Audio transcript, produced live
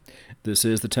This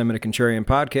is the 10-Minute Contrarian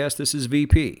Podcast. This is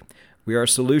VP. We are a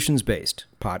solutions-based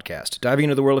podcast, diving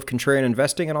into the world of contrarian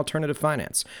investing and alternative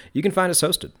finance. You can find us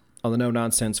hosted on the No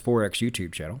Nonsense Forex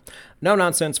YouTube channel,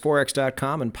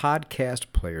 NoNonsenseForex.com, and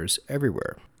podcast players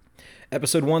everywhere.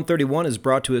 Episode 131 is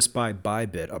brought to us by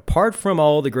Bybit. Apart from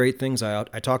all the great things I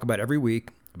talk about every week,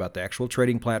 about the actual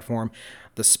trading platform,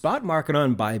 the spot market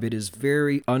on Bybit is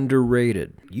very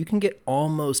underrated. You can get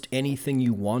almost anything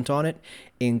you want on it,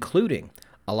 including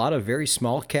a lot of very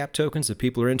small cap tokens that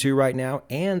people are into right now,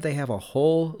 and they have a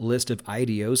whole list of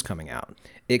IDOs coming out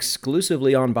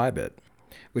exclusively on Bybit,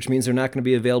 which means they're not going to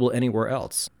be available anywhere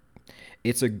else.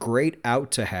 It's a great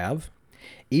out to have,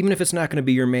 even if it's not going to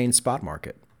be your main spot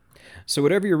market. So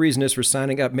whatever your reason is for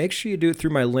signing up, make sure you do it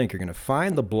through my link. You're going to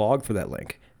find the blog for that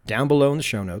link down below in the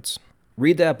show notes.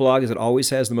 Read that blog as it always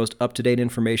has the most up-to-date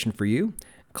information for you.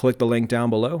 Click the link down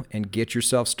below and get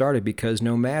yourself started, because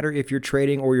no matter if you're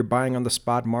trading or you're buying on the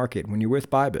spot market, when you're with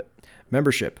Bybit,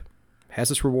 membership has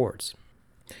its rewards.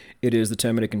 It is the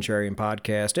 10-Minute Contrarian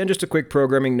Podcast, and just a quick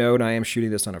programming note, I am shooting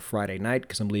this on a Friday night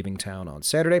because I'm leaving town on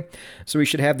Saturday, so we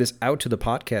should have this out to the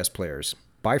podcast players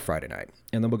by Friday night,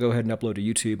 and then we'll go ahead and upload to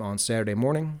YouTube on Saturday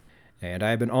morning. And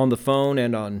I've been on the phone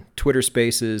and on Twitter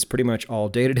Spaces pretty much all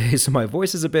day today, so my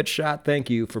voice is a bit shot. Thank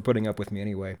you for putting up with me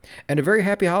anyway. And a very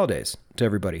happy holidays to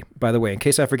everybody. By the way, in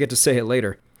case I forget to say it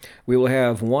later, we will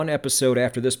have one episode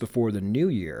after this before the new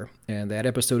year, and that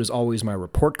episode is always my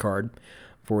report card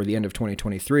for the end of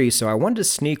 2023. So I wanted to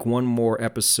sneak one more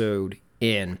episode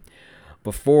in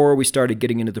before we started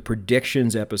getting into the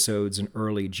predictions episodes in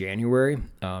early January,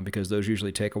 because those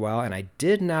usually take a while, and I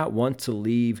did not want to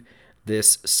leave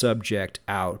this subject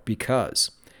out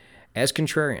because, as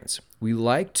contrarians, we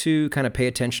like to kind of pay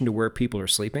attention to where people are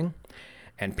sleeping,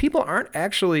 and people aren't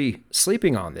actually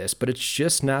sleeping on this, but it's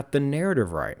just not the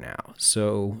narrative right now.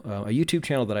 So a YouTube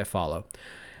channel that I follow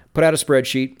put out a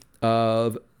spreadsheet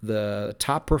of the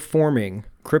top performing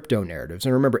crypto narratives.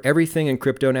 And remember, everything in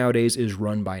crypto nowadays is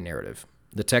run by narrative.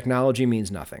 The technology means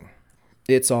nothing.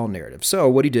 It's all narrative. So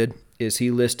what he did is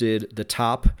he listed the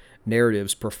top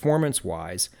narratives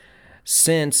performance-wise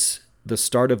since the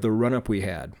start of the run-up we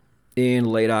had in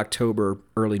late October,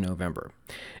 early November.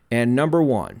 And number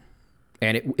one,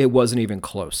 and it wasn't even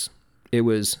close, it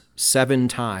was 7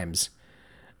 times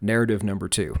narrative number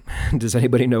 2. Does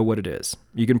anybody know what it is?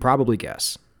 You can probably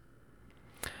guess.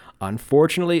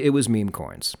 Unfortunately, it was meme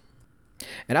coins.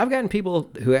 And I've gotten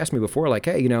people who asked me before, like,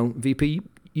 hey, VP,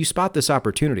 you spot this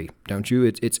opportunity, don't you?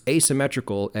 It's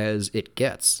asymmetrical as it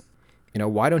gets.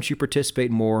 Why don't you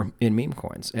participate more in meme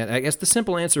coins? And I guess the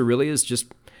simple answer really is just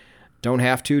don't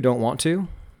have to, don't want to.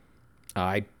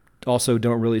 I also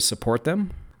don't really support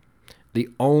them. The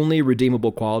only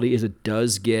redeemable quality is it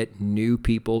does get new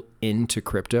people into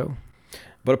crypto.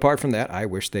 But apart from that, I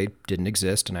wish they didn't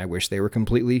exist, and I wish they were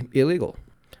completely illegal.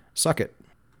 Suck it.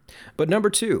 But number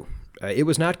 2, it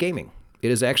was not gaming.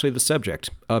 It is actually the subject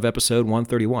of episode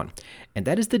 131, and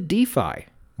that is the DeFi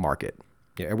market.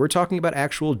 Yeah, we're talking about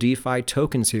actual DeFi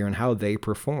tokens here and how they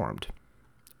performed.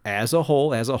 As a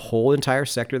whole entire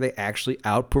sector, they actually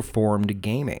outperformed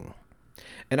gaming.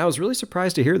 And I was really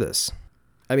surprised to hear this.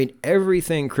 I mean,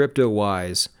 everything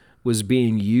crypto-wise was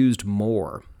being used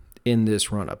more in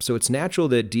this run-up. So it's natural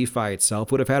that DeFi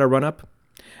itself would have had a run-up.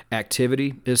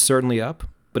 Activity is certainly up,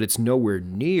 but it's nowhere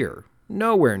near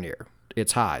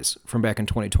its highs from back in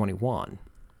 2021.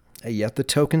 Yet the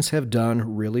tokens have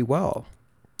done really well.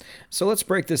 So let's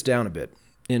break this down a bit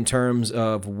in terms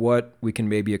of what we can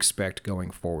maybe expect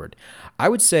going forward. I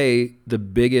would say the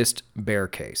biggest bear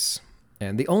case,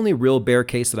 and the only real bear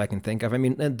case that I can think of, I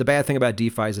mean, the bad thing about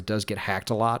DeFi is it does get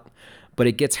hacked a lot, but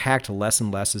it gets hacked less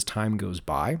and less as time goes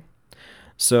by.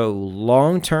 So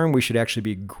long term, we should actually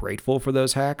be grateful for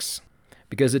those hacks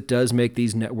because it does make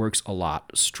these networks a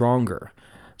lot stronger.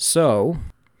 So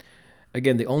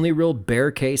again, the only real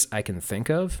bear case I can think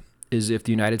of is if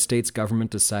the United States government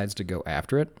decides to go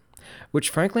after it, which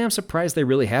frankly I'm surprised they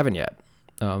really haven't yet.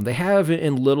 They have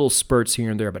in little spurts here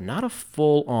and there, but not a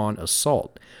full-on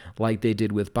assault like they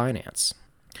did with Binance,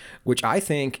 which I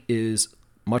think is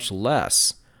much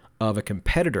less of a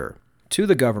competitor to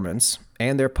the governments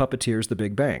and their puppeteers, the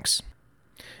big banks,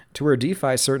 to where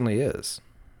DeFi certainly is.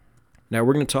 Now,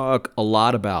 we're going to talk a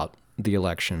lot about the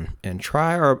election and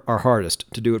try our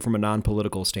hardest to do it from a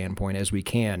non-political standpoint as we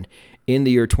can in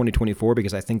the year 2024,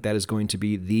 because I think that is going to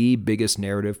be the biggest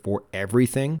narrative for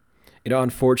everything.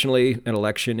 Unfortunately, an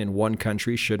election in one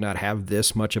country should not have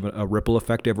this much of a ripple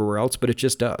effect everywhere else, but it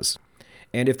just does.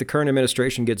 And if the current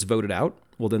administration gets voted out,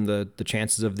 well, then the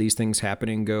chances of these things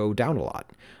happening go down a lot.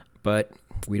 But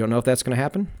we don't know if that's going to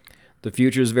happen. The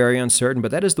future is very uncertain,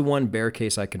 but that is the one bear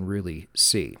case I can really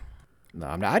see.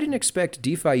 Now, I didn't expect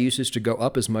DeFi usage to go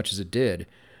up as much as it did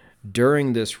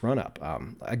during this run-up.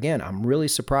 Again, I'm really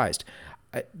surprised.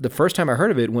 The first time I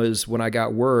heard of it was when I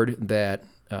got word that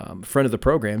friend of the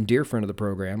program, dear friend of the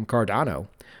program, Cardano,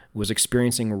 was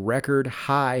experiencing record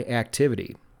high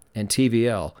activity and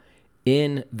TVL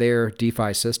in their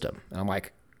DeFi system. I'm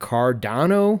like,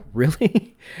 Cardano?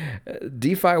 Really?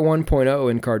 DeFi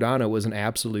 1.0 in Cardano was an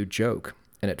absolute joke,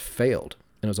 and it failed.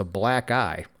 And it was a black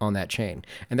eye on that chain.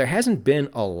 And there hasn't been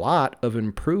a lot of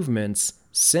improvements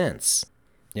since.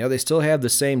 They still have the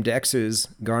same dexes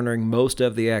garnering most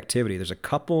of the activity. There's a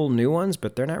couple new ones,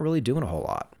 but they're not really doing a whole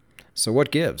lot. So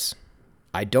what gives?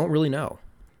 I don't really know.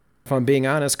 If I'm being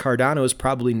honest, Cardano is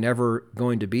probably never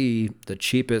going to be the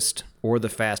cheapest or the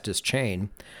fastest chain.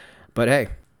 But hey,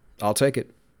 I'll take it.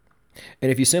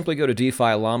 And if you simply go to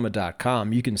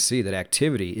DeFiLlama.com, you can see that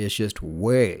activity is just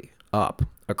way up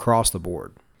across the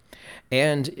board.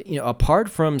 And, apart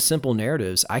from simple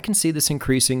narratives, I can see this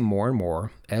increasing more and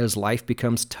more as life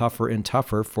becomes tougher and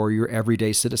tougher for your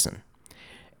everyday citizen.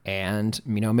 And,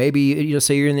 maybe,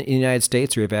 say you're in the United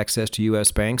States or you have access to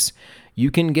U.S. banks,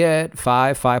 you can get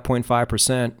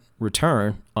 5.5%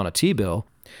 return on a T-bill,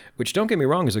 which, don't get me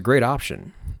wrong, is a great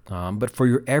option. But for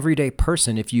your everyday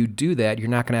person, if you do that, you're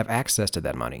not going to have access to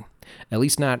that money, at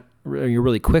least not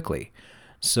really quickly.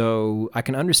 So I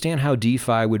can understand how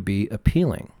DeFi would be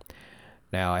appealing.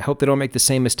 Now, I hope they don't make the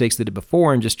same mistakes they did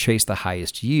before and just chase the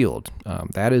highest yield.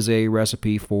 That is a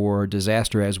recipe for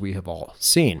disaster, as we have all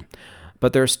seen.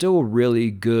 But there are still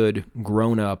really good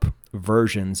grown-up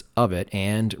versions of it,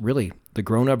 and really, the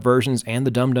grown-up versions and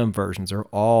the dumb-dumb versions are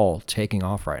all taking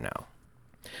off right now.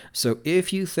 So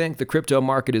if you think the crypto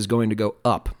market is going to go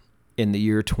up in the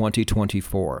year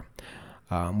 2024,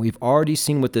 we've already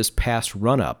seen what this past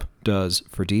run-up does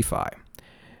for DeFi.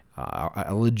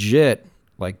 A legit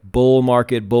bull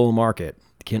market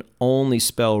can only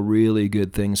spell really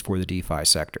good things for the DeFi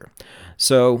sector.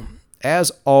 So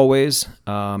as always,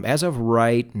 as of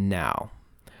right now,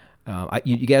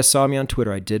 you guys saw me on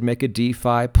Twitter. I did make a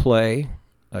DeFi play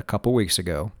a couple weeks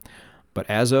ago, but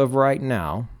as of right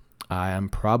now, I am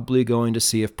probably going to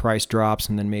see if price drops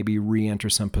and then maybe re-enter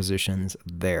some positions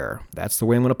there. That's the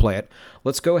way I'm going to play it.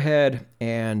 Let's go ahead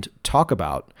and talk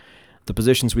about the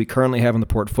positions we currently have in the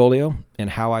portfolio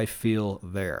and how I feel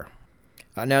there.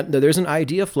 Now, there's an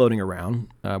idea floating around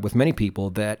with many people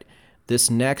that this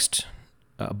next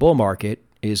bull market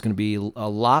is going to be a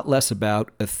lot less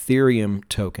about Ethereum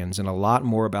tokens and a lot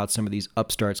more about some of these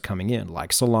upstarts coming in,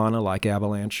 like Solana, like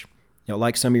Avalanche,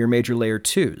 like some of your major layer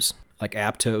 2s. Like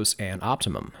Aptos and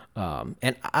Optimum.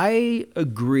 And I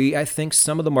agree. I think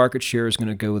some of the market share is going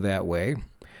to go that way,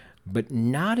 but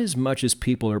not as much as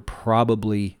people are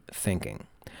probably thinking.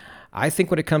 I think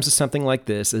when it comes to something like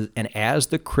this, and as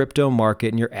the crypto market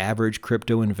and your average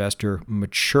crypto investor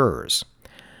matures,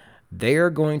 they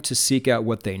are going to seek out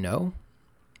what they know,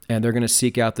 and they're going to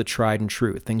seek out the tried and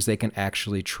true, things they can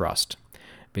actually trust.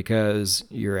 Because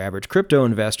your average crypto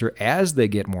investor, as they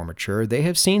get more mature, they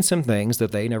have seen some things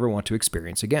that they never want to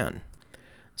experience again.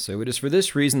 So it is for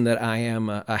this reason that I am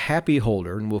a happy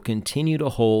holder and will continue to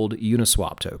hold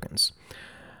Uniswap tokens.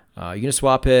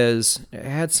 Uniswap has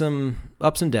had some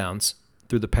ups and downs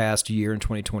through the past year in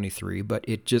 2023, but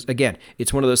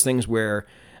it's one of those things where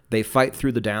they fight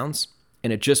through the downs,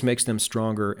 and it just makes them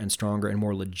stronger and stronger and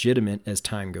more legitimate as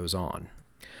time goes on.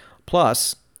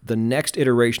 Plus, the next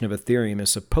iteration of Ethereum is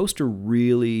supposed to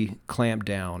really clamp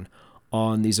down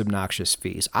on these obnoxious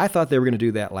fees. I thought they were going to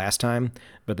do that last time,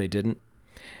 but they didn't.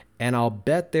 And I'll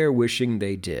bet they're wishing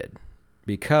they did,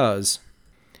 because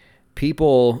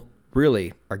people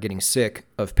really are getting sick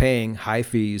of paying high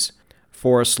fees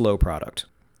for a slow product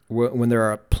when there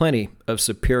are plenty of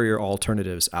superior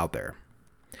alternatives out there.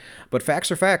 But facts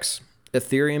are facts.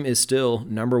 Ethereum is still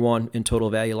number one in total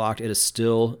value locked. It is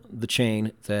still the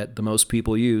chain that the most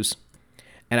people use.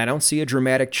 And I don't see a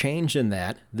dramatic change in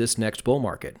that this next bull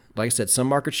market. Like I said, some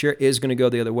market share is going to go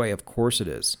the other way. Of course it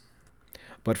is.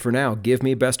 But for now, give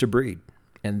me best of breed.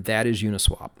 And that is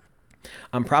Uniswap.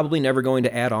 I'm probably never going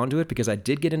to add on to it because I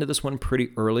did get into this one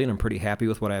pretty early and I'm pretty happy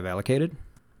with what I've allocated.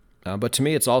 But to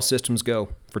me, it's all systems go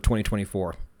for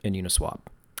 2024 in Uniswap.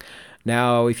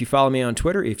 Now, if you follow me on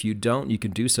Twitter, if you don't, you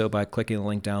can do so by clicking the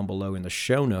link down below in the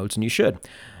show notes, and you should,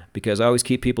 because I always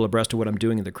keep people abreast of what I'm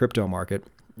doing in the crypto market,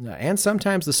 and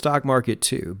sometimes the stock market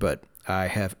too, but I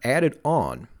have added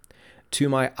on to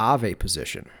my Aave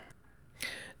position.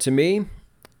 To me,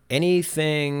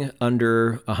 anything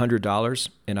under $100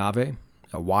 in Aave,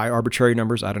 why arbitrary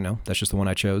numbers, I don't know, that's just the one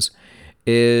I chose,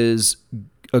 is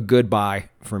a good buy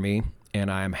for me. And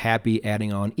I'm happy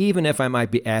adding on, even if I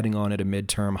might be adding on at a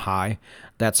midterm high,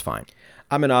 that's fine.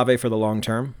 I'm in Aave for the long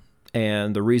term,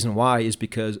 and the reason why is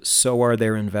because so are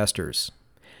their investors.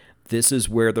 This is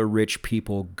where the rich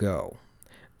people go.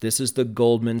 This is the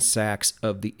Goldman Sachs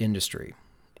of the industry.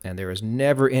 And there is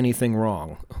never anything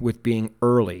wrong with being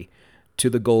early to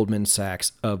the Goldman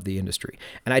Sachs of the industry.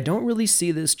 And I don't really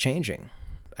see this changing.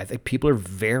 I think people are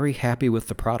very happy with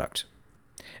the product.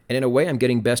 And in a way, I'm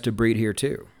getting best of breed here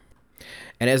too.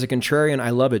 And as a contrarian, I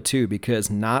love it too, because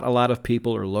not a lot of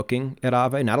people are looking at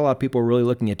Aave. Not a lot of people are really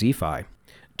looking at DeFi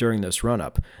during this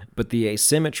run-up. But the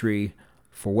asymmetry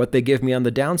for what they give me on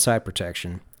the downside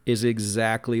protection is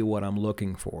exactly what I'm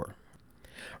looking for.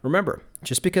 Remember,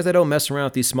 just because I don't mess around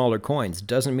with these smaller coins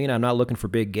doesn't mean I'm not looking for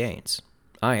big gains.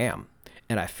 I am.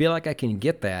 And I feel like I can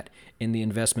get that in the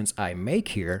investments I make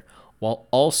here while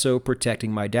also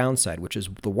protecting my downside, which is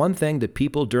the one thing that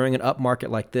people during an up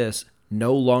market like this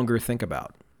no longer think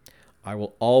about. I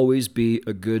will always be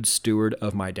a good steward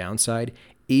of my downside,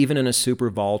 even in a super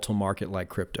volatile market like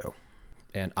crypto.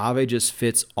 And Aave just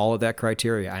fits all of that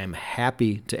criteria. I am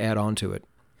happy to add on to it.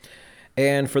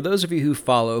 And for those of you who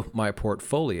follow my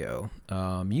portfolio,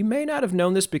 you may not have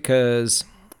known this because,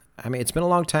 it's been a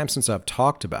long time since I've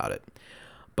talked about it.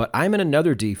 But I'm in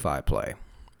another DeFi play.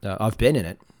 I've been in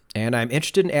it, and I'm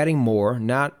interested in adding more,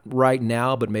 not right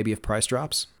now, but maybe if price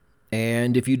drops.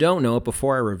 And if you don't know it,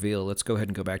 before I reveal, let's go ahead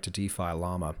and go back to DeFi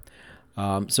Llama.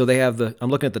 So they have I'm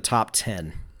looking at the top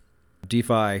 10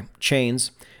 DeFi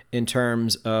chains in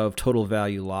terms of total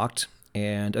value locked.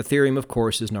 And Ethereum, of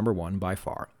course, is number 1 by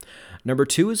far. Number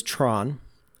 2 is Tron.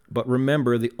 But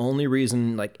remember, the only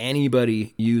reason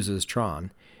anybody uses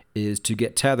Tron is to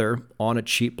get Tether on a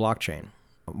cheap blockchain,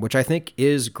 which I think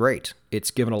is great.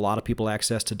 It's given a lot of people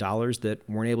access to dollars that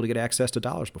weren't able to get access to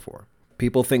dollars before.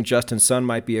 People think Justin Sun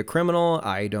might be a criminal.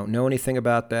 I don't know anything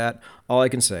about that. All I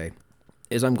can say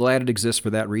is I'm glad it exists for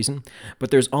that reason,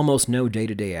 but there's almost no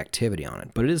day-to-day activity on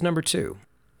it. But it is number 2.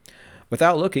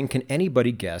 Without looking, can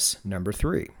anybody guess number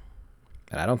 3?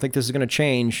 And I don't think this is going to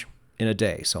change in a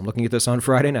day. So I'm looking at this on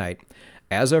Friday night.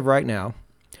 As of right now,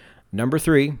 number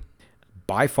 3,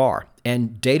 by far,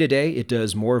 and day to day, it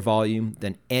does more volume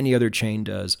than any other chain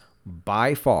does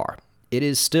by far. It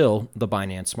is still the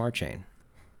Binance Smart Chain.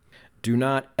 Do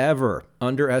not ever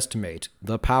underestimate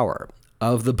the power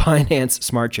of the Binance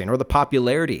Smart Chain or the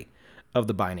popularity of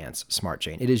the Binance Smart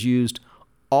Chain. It is used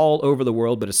all over the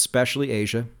world, but especially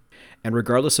Asia. And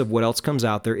regardless of what else comes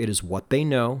out there, it is what they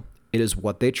know, it is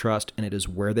what they trust, and it is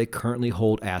where they currently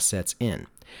hold assets in.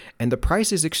 And the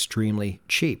price is extremely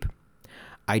cheap.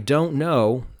 I don't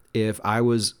know if I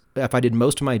did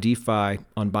most of my DeFi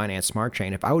on Binance Smart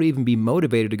Chain, if I would even be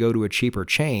motivated to go to a cheaper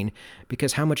chain,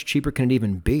 because how much cheaper can it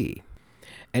even be?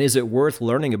 And is it worth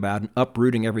learning about and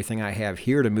uprooting everything I have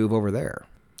here to move over there?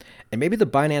 And maybe the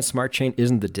Binance Smart Chain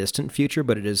isn't the distant future,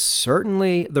 but it is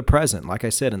certainly the present. Like I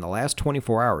said, in the last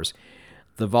 24 hours,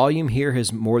 the volume here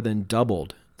has more than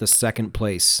doubled the second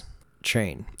place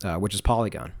chain, which is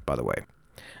Polygon, by the way.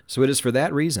 So it is for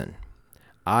that reason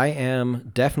I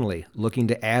am definitely looking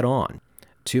to add on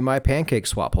to my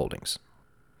PancakeSwap holdings.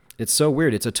 It's so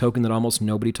weird. It's a token that almost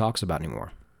nobody talks about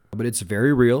anymore. But it's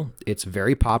very real, it's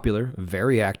very popular,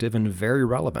 very active, and very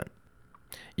relevant.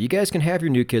 You guys can have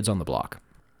your new kids on the block.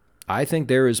 I think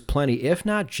there is plenty, if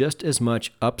not just as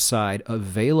much, upside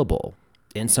available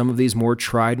in some of these more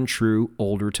tried and true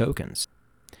older tokens.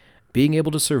 Being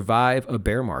able to survive a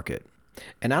bear market,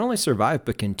 and not only survive,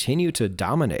 but continue to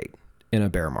dominate in a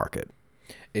bear market.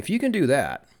 If you can do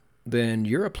that, then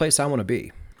you're a place I want to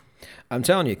be. I'm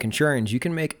telling you, contrarians, you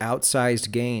can make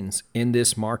outsized gains in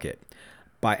this market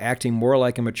by acting more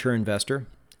like a mature investor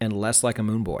and less like a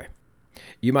moon boy.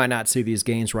 You might not see these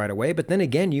gains right away, but then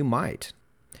again, you might.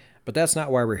 But that's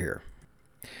not why we're here.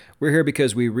 We're here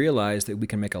because we realize that we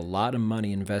can make a lot of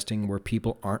money investing where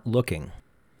people aren't looking,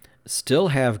 still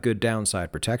have good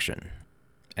downside protection,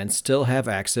 and still have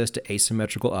access to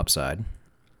asymmetrical upside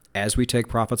as we take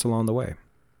profits along the way.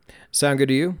 Sound good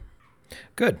to you?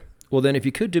 Good. Well, then, if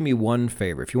you could do me one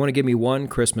favor, if you want to give me one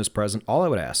Christmas present, all I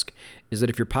would ask is that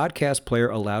if your podcast player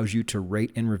allows you to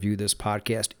rate and review this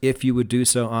podcast, if you would do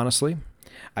so honestly.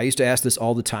 I used to ask this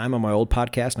all the time on my old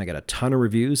podcast, and I got a ton of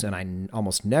reviews, and I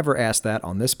almost never ask that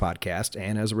on this podcast,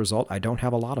 and as a result, I don't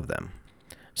have a lot of them.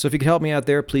 So if you could help me out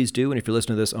there, please do, and if you're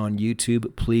listening to this on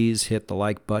YouTube, please hit the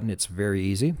like button. It's very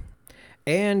easy.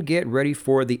 And get ready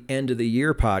for the end of the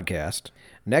year podcast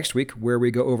next week, where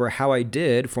we go over how I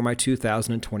did for my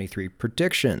 2023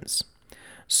 predictions.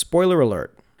 Spoiler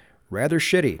alert, rather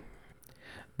shitty.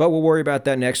 But we'll worry about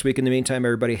that next week. In the meantime,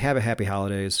 everybody, have a happy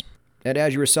holidays. And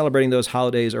as you are celebrating those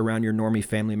holidays around your normie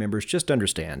family members, just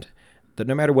understand that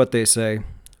no matter what they say,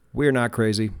 we are not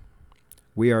crazy.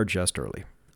 We are just early.